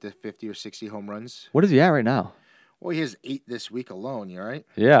going to get to 50 or 60 home runs? What is he at right now? Well, he has 8 this week alone, you right?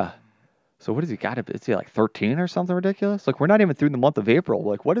 Yeah. So what has he got? Is he like 13 or something ridiculous? Like, we're not even through the month of April.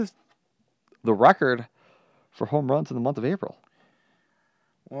 Like, what is the record for home runs in the month of April?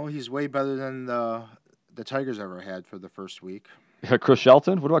 Well, he's way better than the Tigers ever had for the first week. Yeah, Chris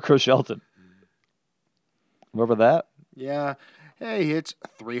Shelton? What about Chris Shelton? Remember that? Yeah. Hey, he hits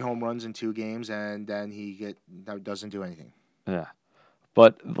 3 home runs in 2 games, and then doesn't do anything. Yeah.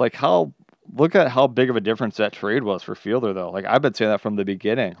 But, like, look at how big of a difference that trade was for Fielder, though. Like, I've been saying that from the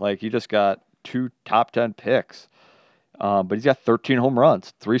beginning. Like, he just got 2 top 10 picks. But he's got 13 home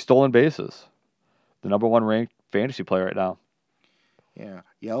runs, 3 stolen bases. The number 1 ranked fantasy player right now. Yeah.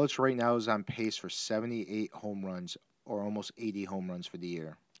 Yelich right now is on pace for 78 home runs or almost 80 home runs for the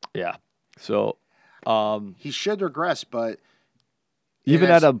year. Yeah. So he should regress, but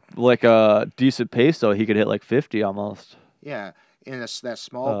even at a decent pace, though, he could hit like 50 almost. Yeah. In that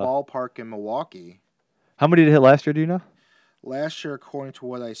small ballpark in Milwaukee. How many did he hit last year, do you know? Last year, according to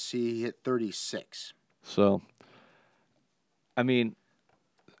what I see, he hit 36. So, I mean,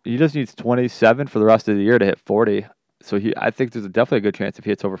 he just needs 27 for the rest of the year to hit 40. So I think there's definitely a good chance if he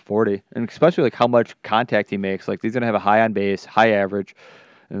hits over 40, and especially like how much contact he makes. Like, he's gonna have a high on base, high average,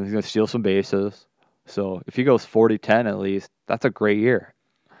 and he's gonna steal some bases. So if he goes 40-10 at least, that's a great year.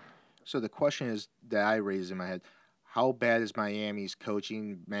 So the question is that I raised in my head: how bad is Miami's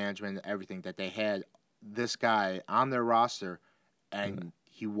coaching, management, everything that they had this guy on their roster, and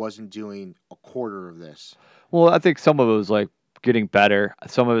he wasn't doing a quarter of this? Well, I think some of it was like getting better.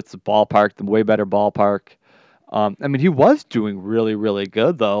 Some of it's the ballpark, the way better ballpark. I mean, he was doing really, really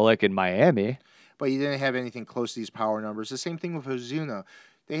good, though, like in Miami. But he didn't have anything close to these power numbers. The same thing with Ozuna.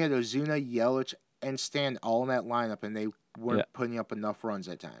 They had Ozuna, Yelich, and Stan all in that lineup, and they weren't putting up enough runs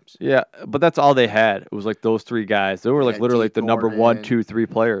at times. Yeah, but that's all they had. It was like those 3 guys. They were like literally like the number 1, 2, 3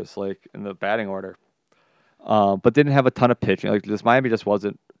 players, like in the batting order. But didn't have a ton of pitching. Like, this Miami just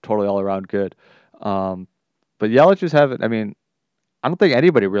wasn't totally all around good. But Yelich just haven't. I mean, I don't think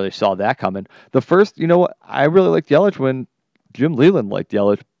anybody really saw that coming. The first, I really liked Yelich when Jim Leyland liked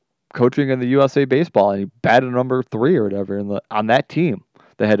Yelich coaching in the USA Baseball, and he batted number 3 or whatever on that team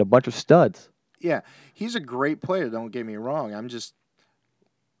that had a bunch of studs. Yeah, he's a great player. Don't get me wrong. I'm just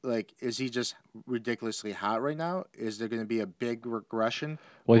like, is he just ridiculously hot right now? Is there going to be a big regression?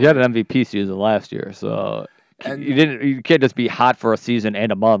 Well, he had an MVP season last year, so you can't just be hot for a season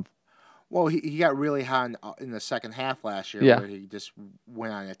and a month. Well, he got really hot in the second half last year where he just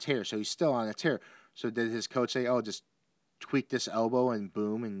went on a tear. So he's still on a tear. So did his coach say, "Oh, just tweak this elbow and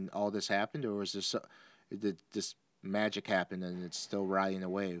boom, and all this happened," or did this magic happen and it's still riding a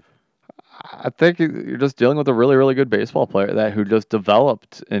wave? I think you're just dealing with a really, really good baseball player who just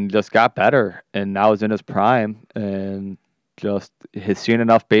developed and just got better, and now is in his prime and just has seen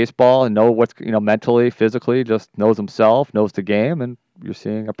enough baseball and know what's mentally, physically, just knows himself, knows the game, and you're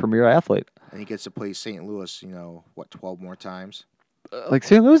seeing a premier athlete. And he gets to play St. Louis, 12 more times? Like,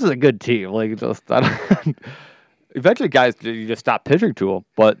 St. Louis is a good team. Like, eventually, guys, you just stop pitching to them.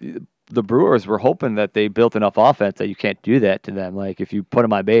 But the Brewers were hoping that they built enough offense that you can't do that to them. Like, if you put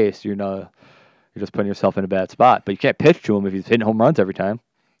them on base, you're just putting yourself in a bad spot. But you can't pitch to him if he's hitting home runs every time.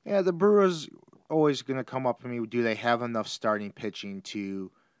 Yeah, the Brewers always going to come up to me. Do they have enough starting pitching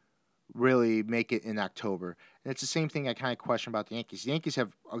to really make it in October? And it's the same thing I kind of question about the Yankees. The Yankees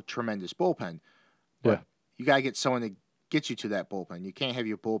have a tremendous bullpen, but Yeah. you got to get someone to get you to that bullpen. You can't have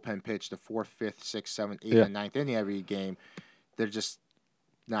your bullpen pitch the 4th, 5th, 6th, 7th, 8th, Yeah. and 9th inning every game. They're just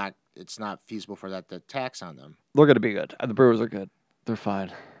not. It's not feasible for that to tax on them. They're going to be good. The Brewers are good. They're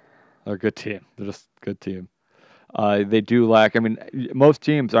fine. They're a good team. They're just a good team. They do lack. I mean, most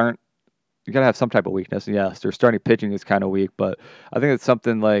teams aren't. You gotta have some type of weakness. And yes, their starting pitching is kind of weak, but I think it's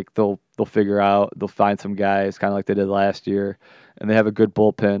something like they'll figure out. They'll find some guys, kind of like they did last year, and they have a good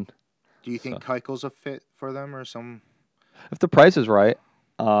bullpen. Do you think Keuchel's a fit for them or some? If the price is right,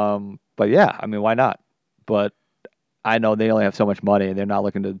 but yeah, I mean, why not? But I know they only have so much money, and they're not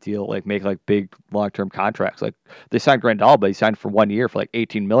looking to make big long term contracts. Like they signed Grandal, but he signed for 1 year for like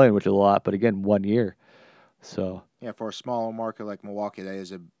 $18 million, which is a lot. But again, 1 year. So Yeah, for a smaller market like Milwaukee, that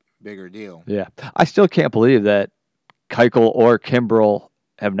is a bigger deal. yeah, I still can't believe that Keuchel or Kimbrel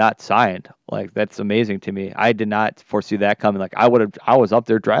have not signed. Like that's amazing to me. I did not foresee that coming. Like I was up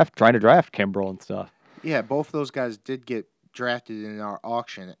there trying to draft Kimbrel and stuff. Yeah, both of those guys did get drafted in our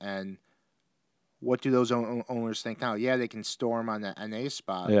auction, and what do those owners think now? Yeah, they can store them on the NA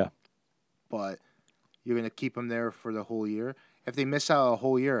spot. Yeah, but you're going to keep them there for the whole year. If they miss out a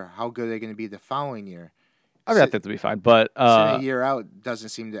whole year, how good are they going to be the following year? I mean I think they'll be fine. But sitting a year out doesn't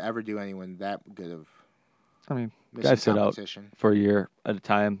seem to ever do anyone that good of. I mean, missing guys sit out competition. for a year at a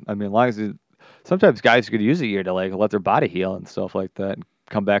time. I mean, as long as sometimes guys could use a year to like let their body heal and stuff like that and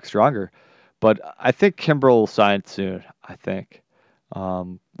come back stronger. But I think Kimbrel will sign soon. I think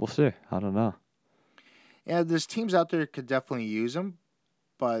we'll see. I don't know. Yeah, there's teams out there could definitely use them,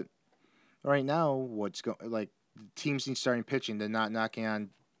 but right now, teams need starting pitching. They're not knocking on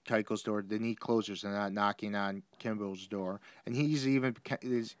Keuchel's door. They need closers. They're not knocking on Kimbrel's door. And he's even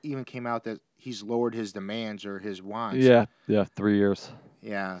came out that he's lowered his demands or his wants. Yeah, 3 years.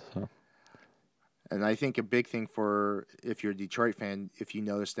 Yeah. So. And I think a big thing for if you're a Detroit fan, if you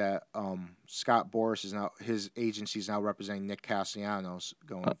notice that Scott Boras is now his agency is now representing Nick Castellanos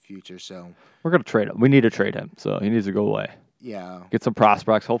going in the future. So we're gonna trade him. We need to trade him. So he needs to go away. Yeah. Get some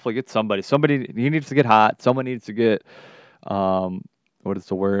prospects. Hopefully, get somebody. Somebody he needs to get hot. Someone needs to get what is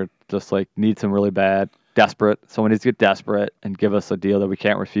the word? Just like needs him really bad. Desperate. Someone needs to get desperate and give us a deal that we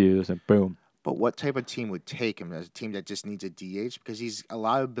can't refuse. And boom. But what type of team would take him? As a team that just needs a DH? Because he's a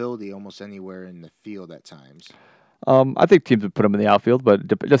liability almost anywhere in the field at times. I think teams would put him in the outfield, but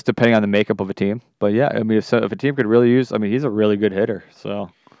just depending on the makeup of a team. But yeah, I mean, if a team could really use, I mean, he's a really good hitter. So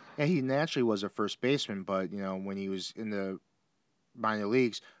yeah, he naturally was a first baseman, but when he was in the minor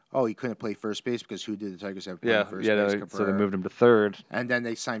leagues, he couldn't play first base because who did the Tigers have play first base? So they moved him to third, and then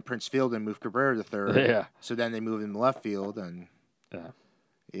they signed Prince Field and moved Cabrera to third. Yeah. So then they moved him to left field, and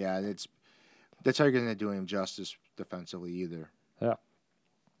it's. The Tigers didn't do him justice defensively either. Yeah.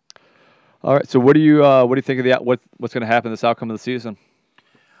 All right. So what do you think of what's going to happen this outcome of the season?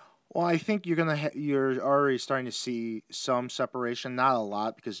 Well, I think you're already starting to see some separation, not a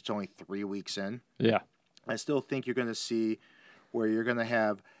lot because it's only 3 weeks in. Yeah. I still think you're going to see where you're going to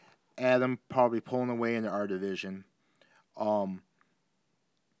have Adam probably pulling away into our division. And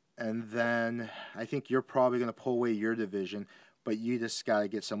then I think you're probably going to pull away your division. But you just got to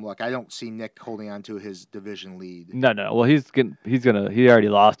get some luck. I don't see Nick holding on to his division lead. No. Well, he already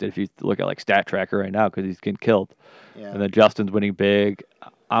lost it if you look at like Stat Tracker right now because he's getting killed. Yeah. And then Justin's winning big.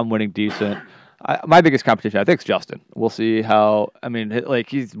 I'm winning decent. My biggest competition, I think, is Justin. We'll see how. I mean,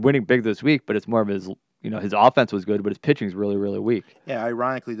 he's winning big this week, but it's more of his. His offense was good, but his pitching is really, really weak. Yeah,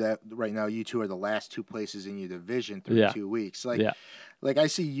 ironically, that right now you two are the last 2 places in your division through 2 weeks. Like I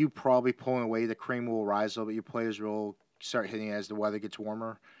see you probably pulling away. The cream will rise a little bit. Your players will start hitting as the weather gets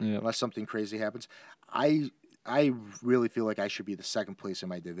warmer, unless something crazy happens. I really feel like I should be the second place in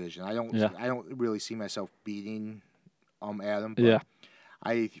my division. I don't really see myself beating Adam. But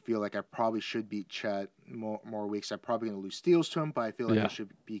I feel like I probably should beat Chet more weeks. I'm probably going to lose steals to him, but I feel like I should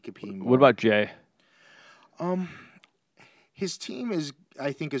be competing more. What about Jay? His team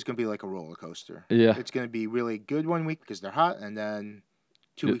I think is going to be like a roller coaster. Yeah. It's going to be really good 1 week because they're hot, and then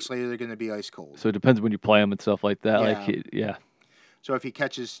 2 weeks later they're going to be ice cold. So it depends when you play him and stuff like that. Yeah. So if he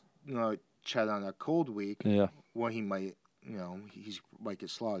catches Chet on a cold week, he might might get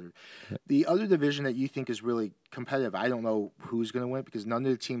slaughtered. Yeah. The other division that you think is really competitive, I don't know who's going to win because none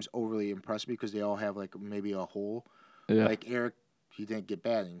of the teams overly impressed me because they all have like maybe a hole. Yeah. Like Eric, he didn't get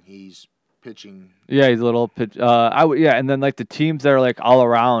batting. He's pitching. Yeah, he's a little pitch. And then like the teams that are like all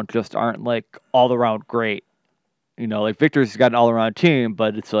around just aren't like all around great. Like Victor's got an all around team,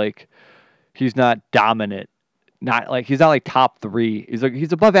 but it's like he's not dominant he's not like top 3.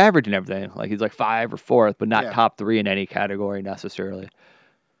 He's above average and everything. Like he's like 5 or 4th, but not Yeah. top 3 in any category necessarily.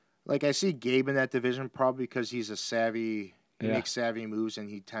 Like I see Gabe in that division probably because he's a savvy. He Yeah. makes savvy moves and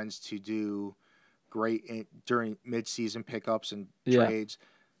he tends to do great during mid-season pickups and Yeah. trades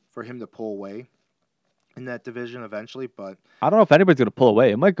for him to pull away in that division eventually. But I don't know if anybody's gonna pull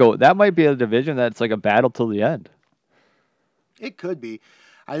away. That might be a division that's like a battle till the end. it could be.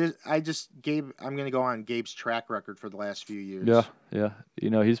 Gabe. I'm gonna go on Gabe's track record for the last few years. Yeah.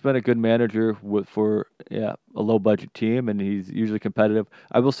 He's been a good manager for a low budget team, and he's usually competitive.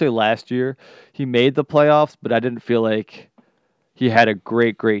 I will say last year he made the playoffs, but I didn't feel like he had a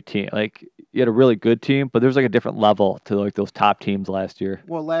great team. Like he had a really good team, but there's like a different level to like those top teams last year.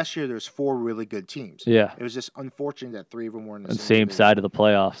 Well, last year there's 4 really good teams. Yeah, It was just unfortunate that 3 of them were in the and same same side of the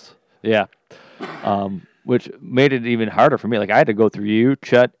playoffs. Yeah, which made it even harder for me. Like I had to go through you,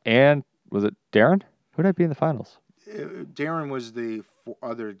 Chet, and was it Darren? Who did I be in the finals? Darren was the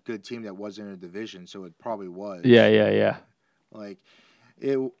other good team that was in a division, so it probably was. Yeah. Like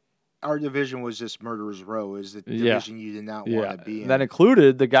it, our division was just murderer's row. Is the division you did not want to be in. That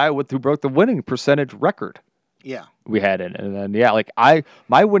included the guy who broke the winning percentage record. Yeah, we had in, and then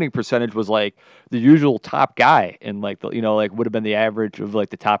my winning percentage was like the usual top guy, and like would have been the average of like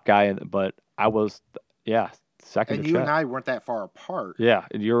the top guy, but I was second. And to you Chet. and I weren't that far apart. Yeah,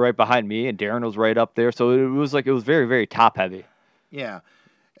 and you're right behind me, and Darren was right up there, so it was very very top heavy. Yeah,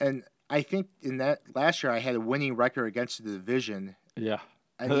 and I think in that last year I had a winning record against the division. Yeah.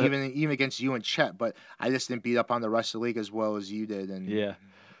 And even against you and Chet, but I just didn't beat up on the rest of the league as well as you did. And yeah.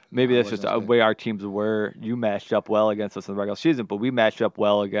 Maybe that's just the way our teams were. You matched up well against us in the regular season, but we matched up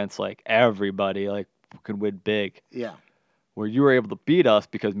well against like everybody, like who can win big. Yeah. Where you were able to beat us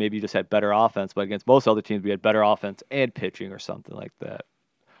because maybe you just had better offense, but against most other teams we had better offense and pitching or something like that.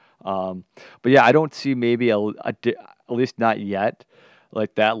 But yeah, I don't see maybe at least not yet,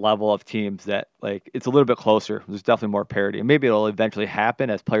 like that level of teams that like it's a little bit closer. There's definitely more parity, and maybe it'll eventually happen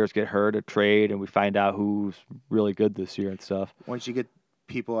as players get hurt or trade, and we find out who's really good this year and stuff. Once you get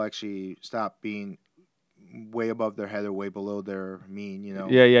people actually stop being way above their head or way below their mean,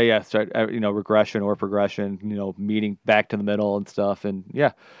 Yeah. Start, regression or progression, meeting back to the middle and stuff. And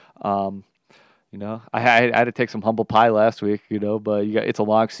I had to take some humble pie last week, but it's a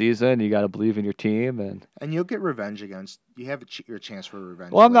long season. You got to believe in your team, and you'll get revenge against. You have your chance for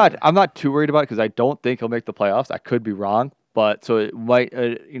revenge. Well, I'm not too worried about it because I don't think he'll make the playoffs. I could be wrong. But so it might,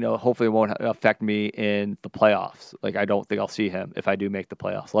 hopefully it won't affect me in the playoffs. Like, I don't think I'll see him if I do make the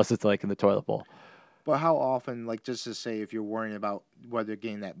playoffs, unless it's like in the toilet bowl. But how often, like just to say, if you're worrying about whether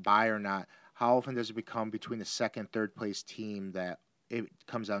getting that bye or not, how often does it become between the second, third place team that it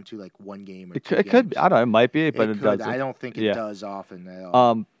comes down to like one game or two games? It could, I don't know, it might be, but it doesn't. I don't think it does often at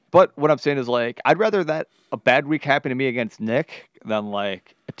all. But what I'm saying is like, I'd rather that a bad week happen to me against Nick than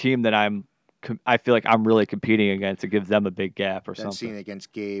like a team that I feel like I'm really competing against. It gives them a big gap or something. Seeing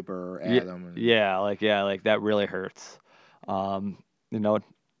against Gabe or Adam. Like that really hurts.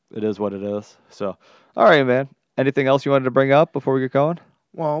 It is what it is. So, all right, man. Anything else you wanted to bring up before we get going?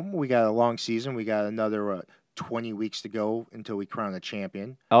 Well, we got a long season. We got another 20 weeks to go until we crown a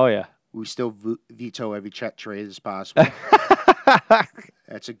champion. Oh yeah. We still veto every Chet trade as possible.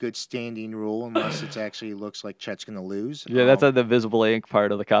 That's a good standing rule, unless it actually looks like Chet's going to lose. Yeah, that's the visible ink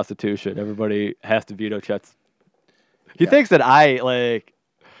part of the Constitution. Everybody has to veto Chet's. He thinks that I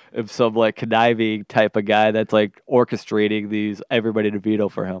am some like conniving type of guy that's like orchestrating everybody to veto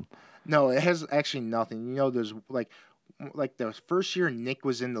for him. No, it has actually nothing. There's like the first year Nick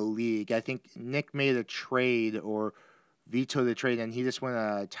was in the league, I think Nick made a trade or vetoed the trade, and he just went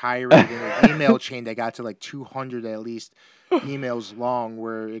a tirade in an email chain that got to like 200 at least emails long,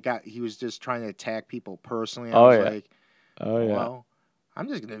 where he was just trying to attack people personally. I was like, well, I'm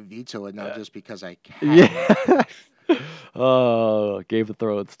just gonna veto it now just because I can. Yeah. Oh, Game of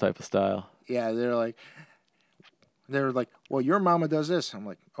Thrones type of style. Yeah, they're like, well, your mama does this. I'm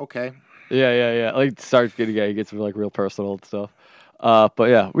like, okay. Yeah. Like starts he gets like real personal and stuff. But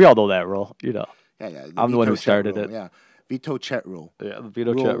yeah, we all know that rule, Yeah. I'm the one who started rule, it. Yeah. Veto Chet rule. Yeah, the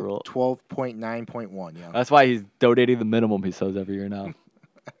veto Chet rule. 12.9.1. Yeah. That's why he's donating the minimum he says every year now.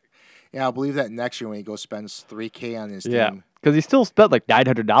 Yeah, I'll believe that next year when he goes spends $3,000 on his team. Yeah, because he still spent like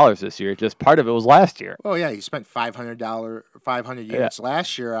 $900 this year. Just part of it was last year. Oh yeah, he spent $500 units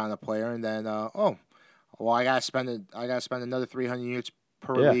last year on a player, and then I gotta spend another 300 units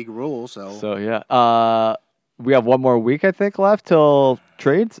per league rule. So yeah. We have one more week, I think, left till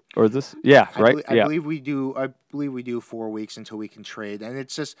trades, or is this? Yeah, right. I believe we do. I believe we do 4 weeks until we can trade, and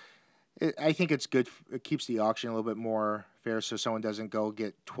it's just I think it's good. It keeps the auction a little bit more fair, so someone doesn't go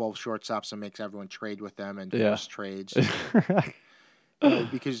get 12 shortstops and makes everyone trade with them and Yeah. force trades.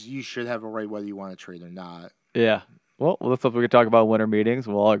 Because you should have a right whether you want to trade or not. Yeah. Well, that's something we can talk about in winter meetings.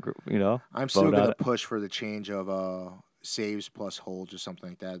 We'll all, I'm still vote on going to it. push for the change of saves plus holds or something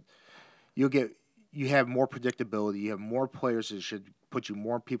like that. You have more predictability. You have more players that should put you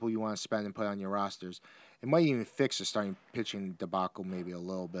more people you want to spend and put on your rosters. It might even fix the starting pitching debacle maybe a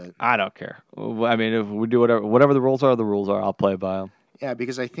little bit. I don't care. I mean, if we do whatever the rules are, I'll play by them. Yeah,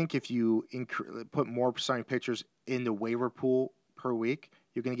 because I think if you put more starting pitchers in the waiver pool per week,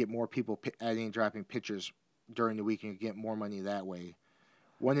 you're going to get more people adding and dropping pitchers during the week, and you get more money that way.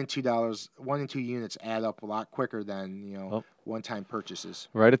 $1 and $2 units add up a lot quicker than one-time purchases.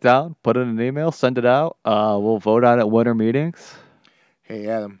 Write it down, put it in an email, send it out. We'll vote on it at winter meetings. Hey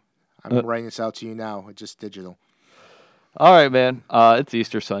Adam, I'm writing this out to you now. It's just digital. All right, man. It's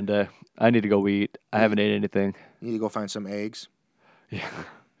Easter Sunday. I need to go eat. I haven't ate anything. You need to go find some eggs.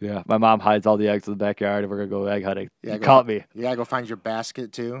 Yeah. My mom hides all the eggs in the backyard, and we're gonna go egg hunting. Yeah, you caught me. You gotta go find your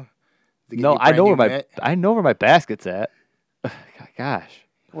basket too. No, I know where my basket's at. Gosh.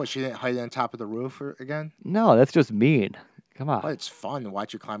 What, she didn't hide it on top of the roof again? No, that's just mean. Come on. But it's fun to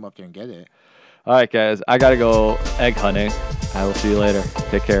watch you climb up there and get it. All right, guys. I got to go egg hunting. I will see you later.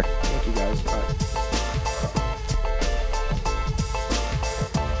 Take care. Thank you, guys. Bye.